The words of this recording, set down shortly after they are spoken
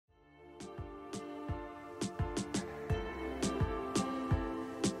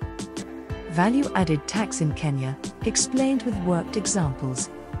Value-added tax in Kenya, explained with worked examples.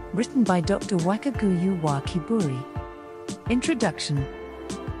 Written by Dr. Wakaguyu wa Kiburi. Introduction.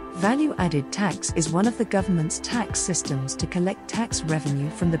 Value-added tax is one of the government's tax systems to collect tax revenue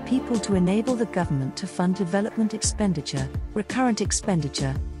from the people to enable the government to fund development expenditure, recurrent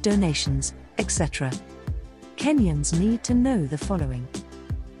expenditure, donations, etc. Kenyans need to know the following.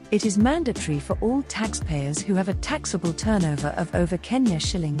 It is mandatory for all taxpayers who have a taxable turnover of over Kenya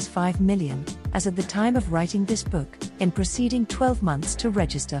shillings 5 million, as at the time of writing this book, in preceding 12 months to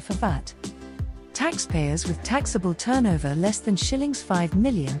register for VAT. Taxpayers with taxable turnover less than shillings 5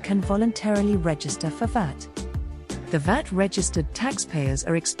 million can voluntarily register for VAT. The VAT-registered taxpayers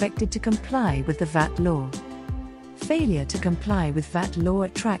are expected to comply with the VAT law. Failure to comply with VAT law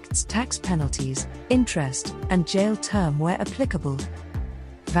attracts tax penalties, interest, and jail term where applicable.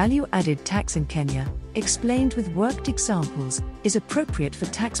 Value-added tax in Kenya, explained with worked examples, is appropriate for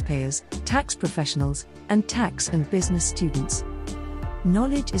taxpayers, tax professionals, and tax and business students.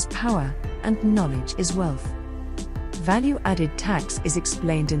 Knowledge is power, and knowledge is wealth. Value-added tax is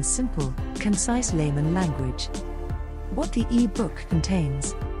explained in simple, concise layman language. What the e-book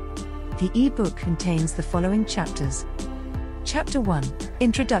contains. The e-book contains the following chapters. Chapter 1,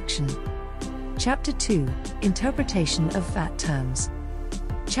 Introduction. Chapter 2, Interpretation of VAT terms.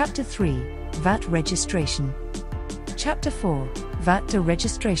 Chapter 3, VAT registration. Chapter 4, VAT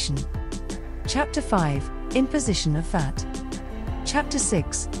deregistration. Chapter 5, Imposition of VAT. Chapter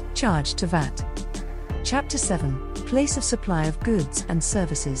 6, Charge to VAT. Chapter 7, Place of supply of goods and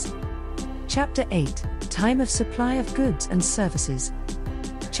services. Chapter 8, Time of supply of goods and services.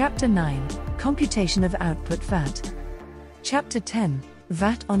 Chapter 9, Computation of output VAT. Chapter 10,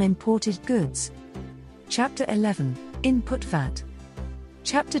 VAT on imported goods. Chapter 11, Input VAT.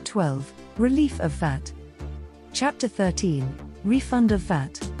 Chapter 12, Relief of VAT. Chapter 13, Refund of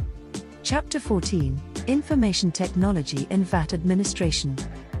VAT. Chapter 14, Information Technology in VAT Administration.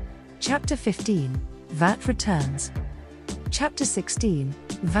 Chapter 15, VAT Returns. Chapter 16,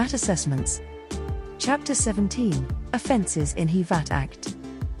 VAT Assessments. Chapter 17, Offences in the VAT Act.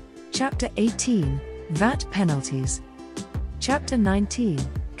 Chapter 18, VAT Penalties. Chapter 19,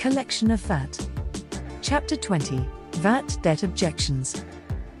 Collection of VAT. Chapter 20, VAT Debt Objections.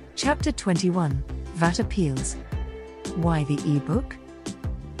 Chapter 21, VAT Appeals. Why the e-book?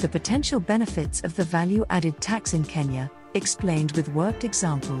 The potential benefits of the value-added tax in Kenya, explained with worked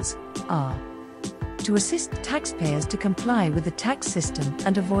examples, are to assist taxpayers to comply with the tax system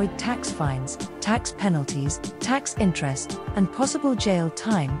and avoid tax fines, tax penalties, tax interest, and possible jail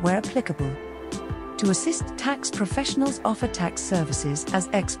time where applicable. To assist tax professionals offer tax services as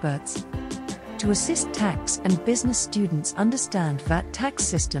experts. To assist tax and business students understand VAT tax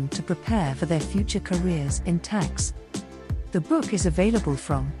system to prepare for their future careers in tax. The book is available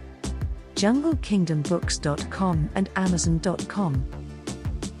from junglekingbooks.com and amazon.com.